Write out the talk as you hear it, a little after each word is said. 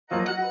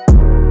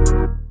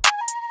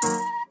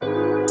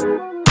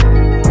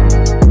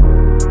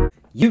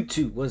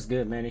YouTube, what's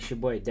good, man? It's your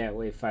boy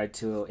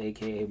ThatWave520,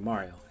 aka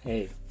Mario.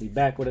 Hey, we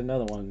back with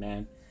another one,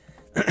 man.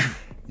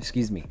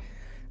 Excuse me.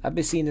 I've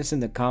been seeing this in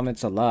the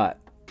comments a lot.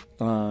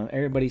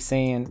 Everybody's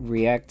saying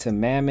react to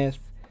Mammoth,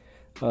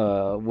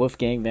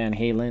 Wolfgang Van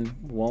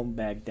Halen won't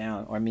back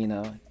down, or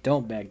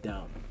don't back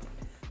down.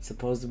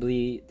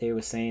 Supposedly they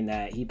were saying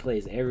that he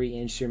plays every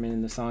instrument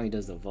in the song. He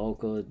does the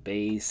vocal,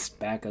 bass,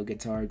 backup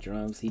guitar,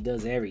 drums. He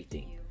does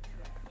everything.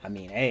 I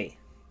mean, hey,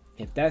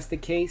 if that's the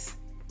case,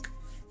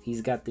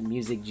 he's got the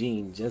music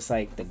gene, just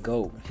like the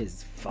GOAT,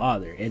 his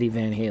father, Eddie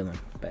Van Halen.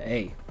 But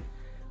hey,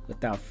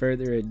 without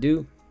further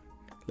ado,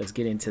 let's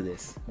get into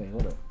this. Wait,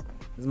 hold up.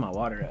 This is my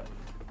water up.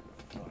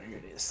 Oh, here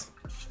it is.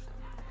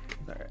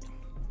 Alright.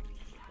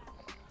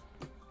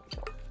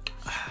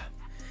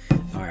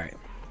 Alright.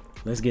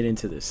 Let's get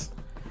into this.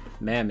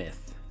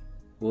 Mammoth,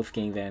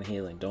 Wolfgang Van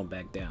Halen, Don't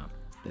Back Down.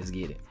 Let's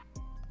get it.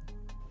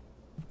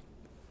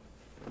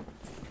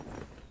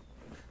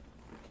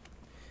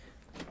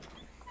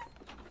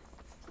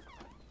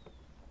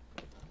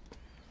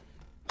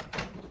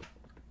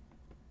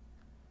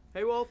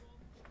 Hey, Wolf.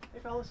 Hey,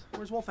 fellas.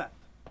 Where's Wolf at?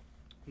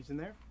 He's in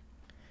there?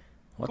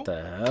 What Cool.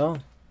 the hell?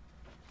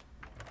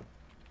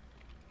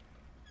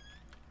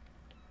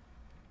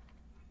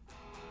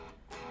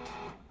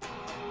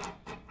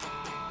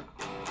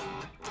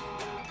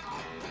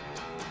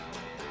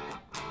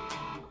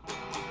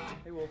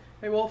 Hey, Wolf.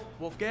 Hey, Wolf.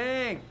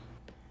 Wolfgang.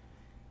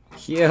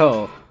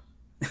 Yo.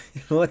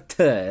 What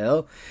the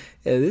hell?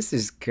 Yo, this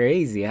is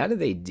crazy. How do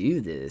they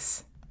do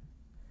this?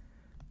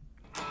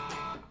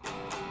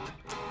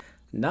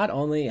 Not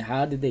only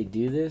how did they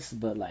do this,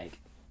 but like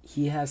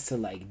he has to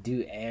like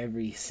do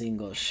every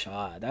single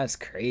shot. That's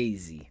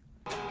crazy.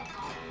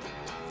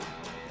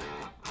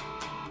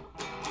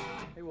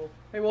 Hey, Wolf.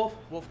 Hey, Wolf.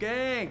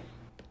 Wolfgang.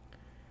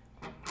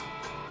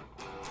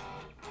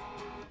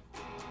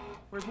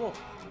 Where's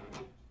Wolf?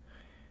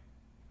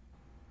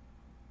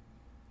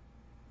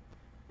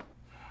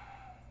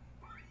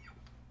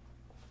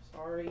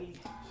 Sorry.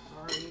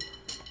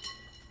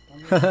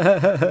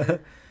 Okay.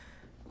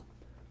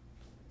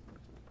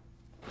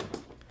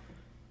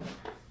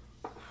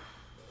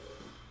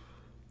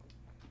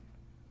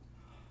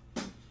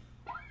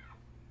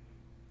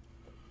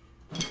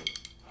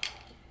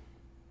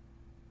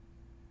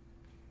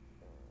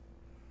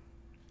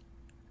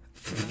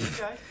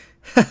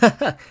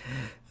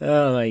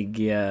 Oh my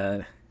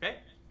god. Okay.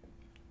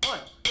 1,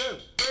 2,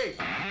 3.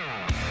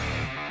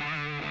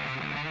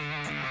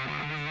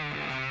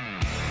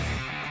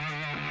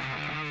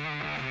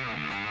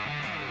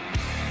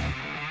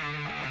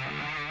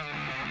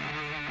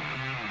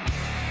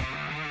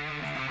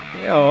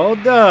 Yo,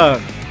 hold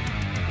up.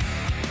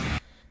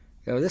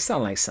 Yo, this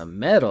sound like some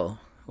metal.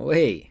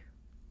 Wait.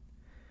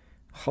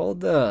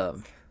 Hold up.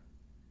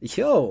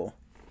 Yo.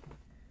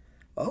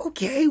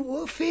 Okay,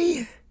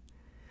 Wolfie.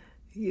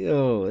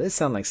 Yo, this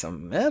sound like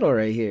some metal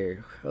right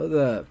here. Hold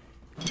up.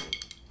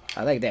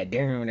 I like that.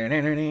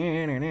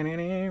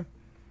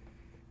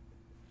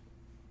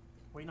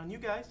 Waiting on you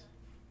guys.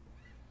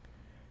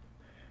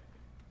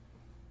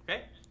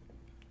 Okay.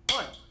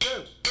 1,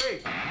 2, 3.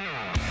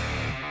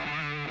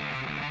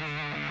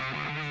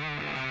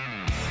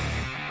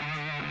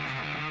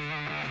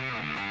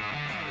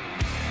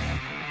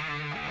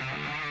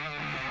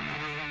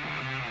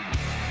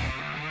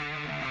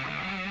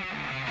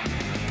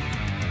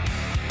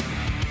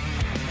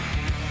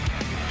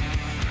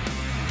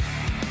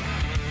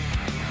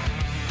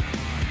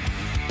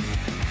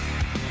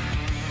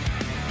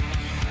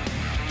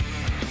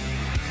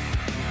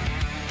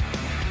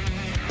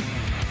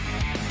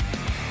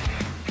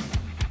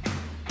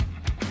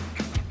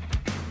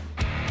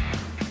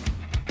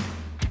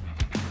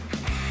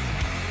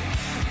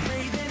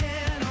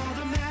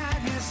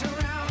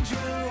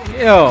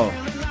 Yo.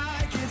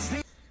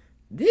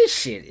 This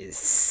shit is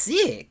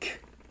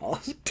sick.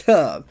 Hold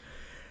up.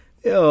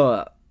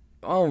 Yo.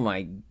 Oh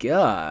my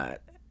god.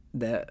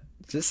 That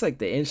just like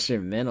the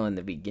instrumental in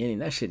the beginning,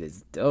 that shit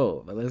is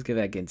dope. But let's get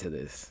back into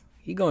this.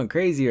 He going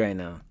crazy right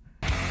now.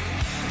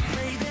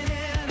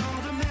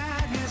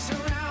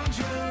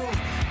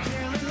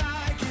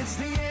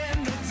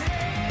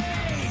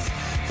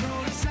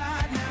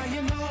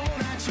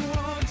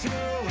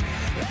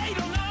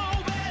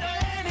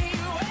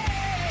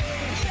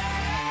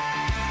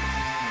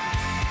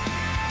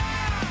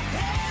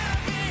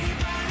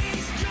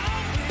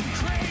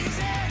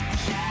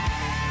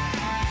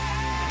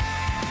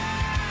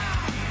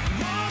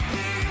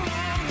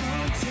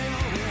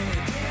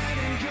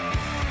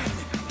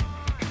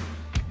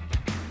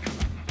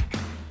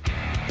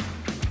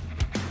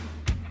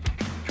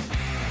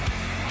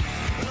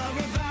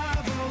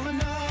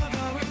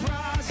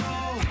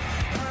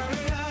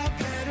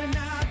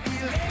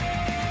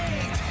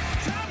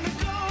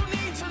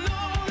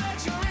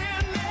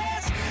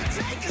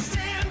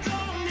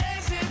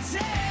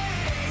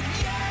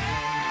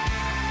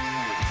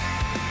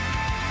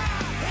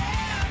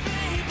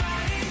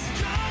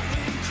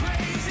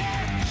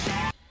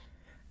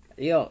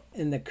 Yo,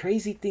 and the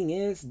crazy thing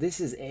is,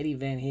 this is Eddie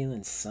Van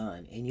Halen's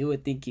son, and you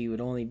would think he would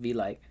only be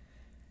like,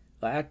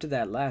 well, after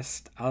that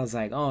last, I was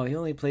like, oh, he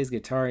only plays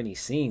guitar and he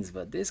sings,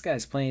 but this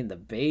guy's playing the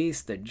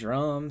bass, the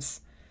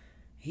drums,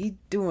 he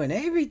doing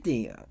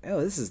everything. Oh,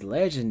 this is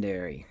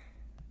legendary.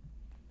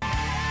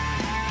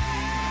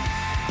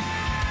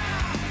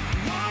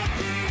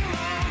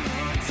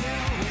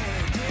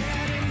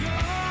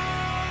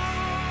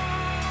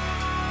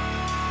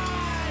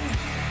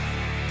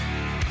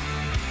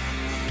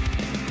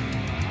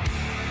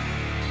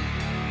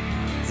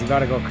 Is he about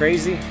to go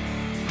crazy?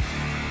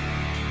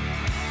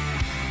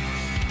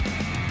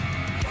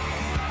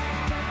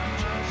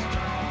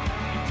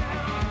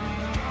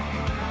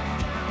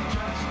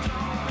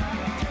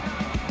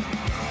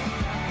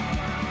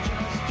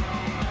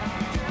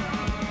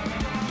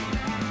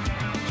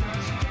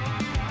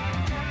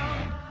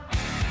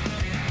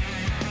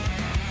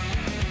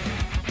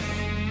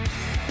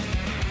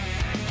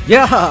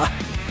 Yeah!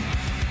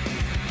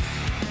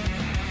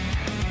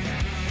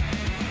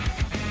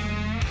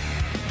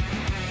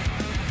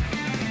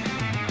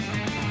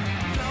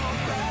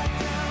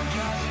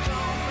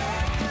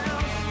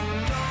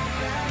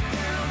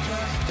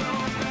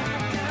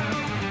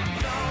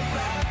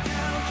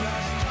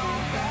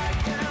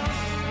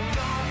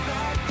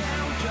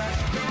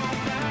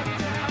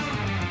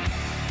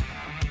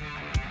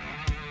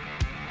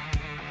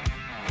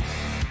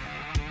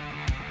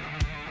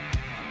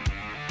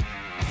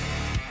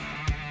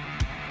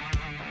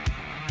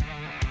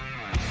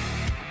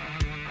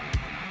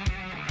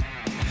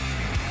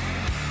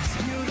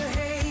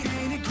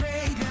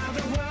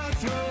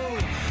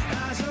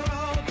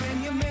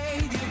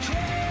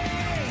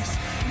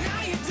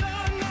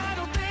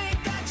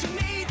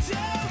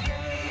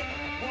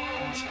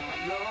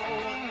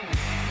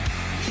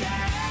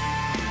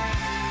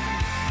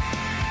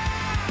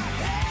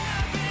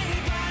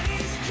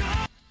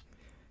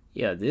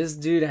 Yeah, this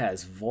dude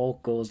has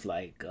vocals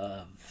like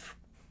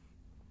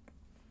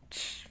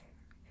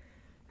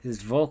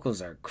his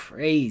vocals are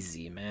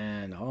crazy,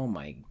 man. Oh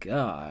my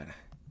god.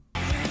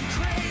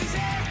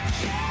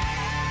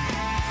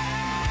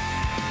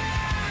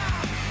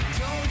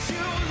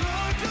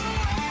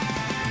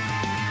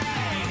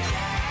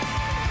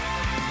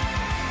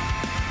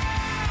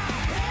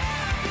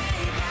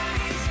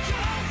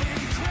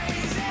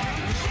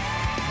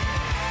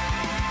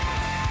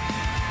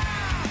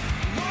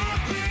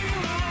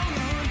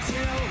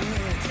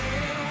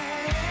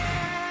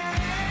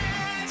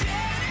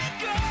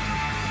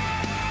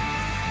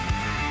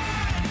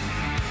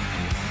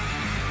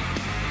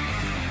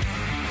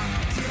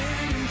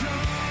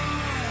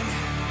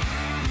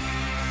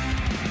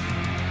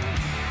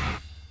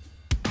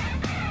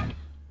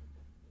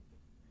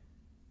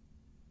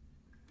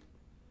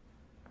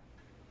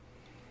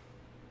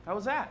 How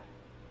was that?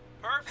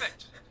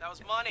 Perfect. That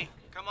was money.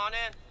 Come on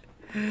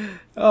in.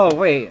 Oh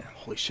wait.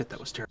 Holy shit, that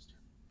was terrible.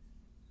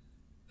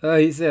 Oh,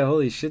 he said,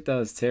 holy shit, that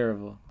was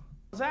terrible.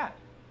 How was that?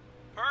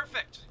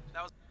 Perfect.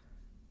 That was...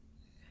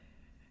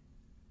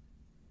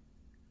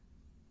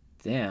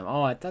 Damn.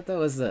 Oh, I thought that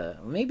was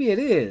maybe it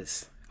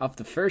is off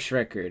the first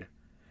record.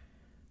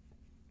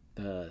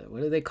 What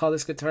do they call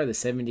this guitar? The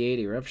 78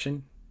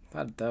 Eruption? I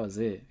thought that was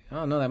it. I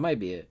don't know, that might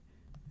be it.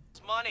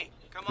 It's money.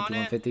 Come on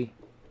in. 5150.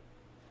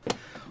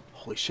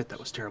 Holy shit, that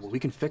was terrible. We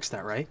can fix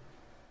that, right?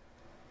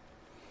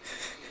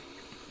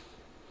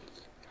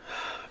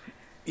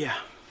 Yeah.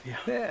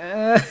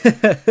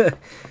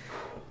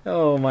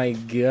 Oh my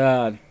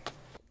god.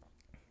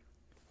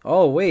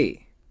 Oh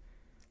wait,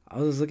 I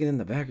was looking in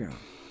the background.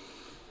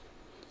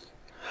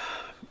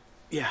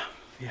 Yeah.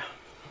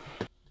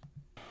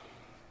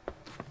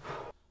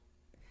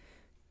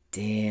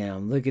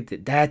 Damn, look at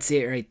that. That's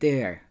it right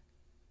there.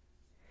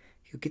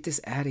 You get this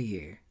out of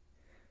here.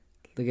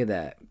 Look at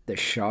that. The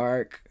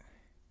shark.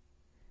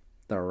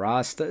 The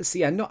Rasta.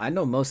 See, I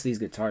know most of these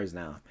guitars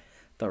now.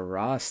 The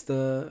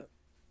Rasta.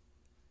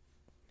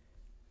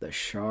 The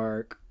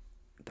shark.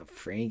 The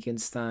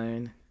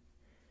Frankenstein.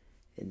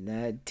 And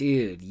that,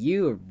 dude,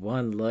 you are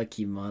one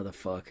lucky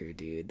motherfucker,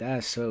 dude.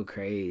 That's so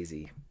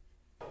crazy.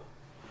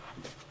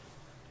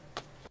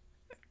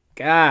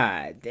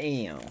 God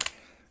damn.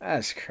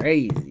 That's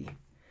crazy.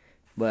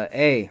 But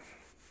hey,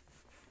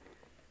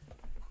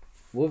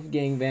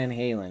 Wolfgang Van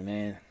Halen,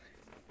 man.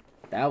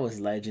 That was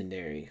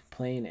legendary.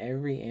 Playing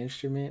every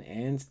instrument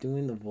and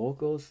doing the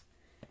vocals.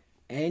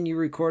 And you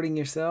recording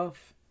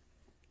yourself.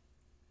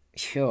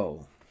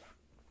 Yo.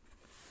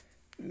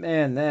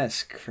 Man,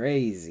 that's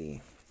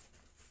crazy.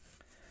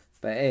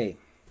 But hey,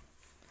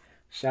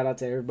 shout out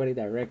to everybody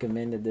that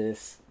recommended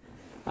this.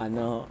 I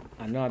know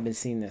I've been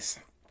seeing this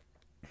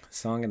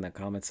song in the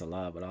comments a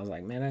lot, but I was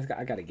like, man,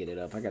 I gotta get it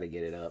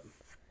up.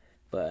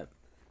 But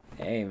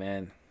hey,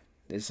 man,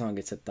 this song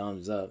gets a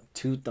thumbs up,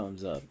 2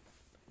 thumbs up.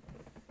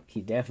 He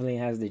definitely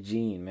has the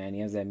gene, man. He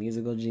has that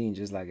musical gene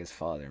just like his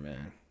father,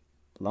 man.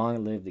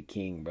 Long live the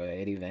king, bro,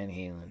 Eddie Van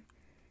Halen.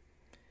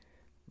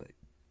 But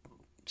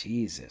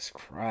Jesus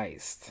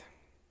Christ.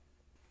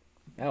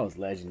 That was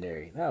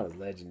legendary.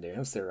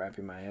 I'm still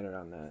wrapping my head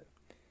around that.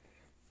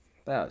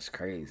 That was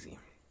crazy.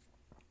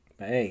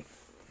 But hey,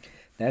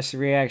 that's the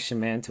reaction,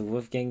 man, to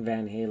Wolfgang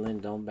Van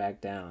Halen, Don't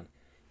Back Down.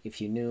 If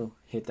you're new,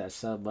 hit that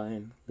sub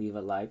button, leave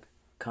a like,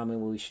 comment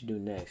what we should do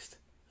next.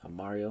 I'm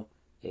Mario,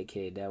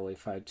 aka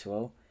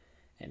Thatway520,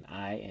 and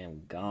I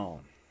am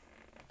gone.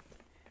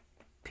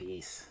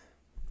 Peace.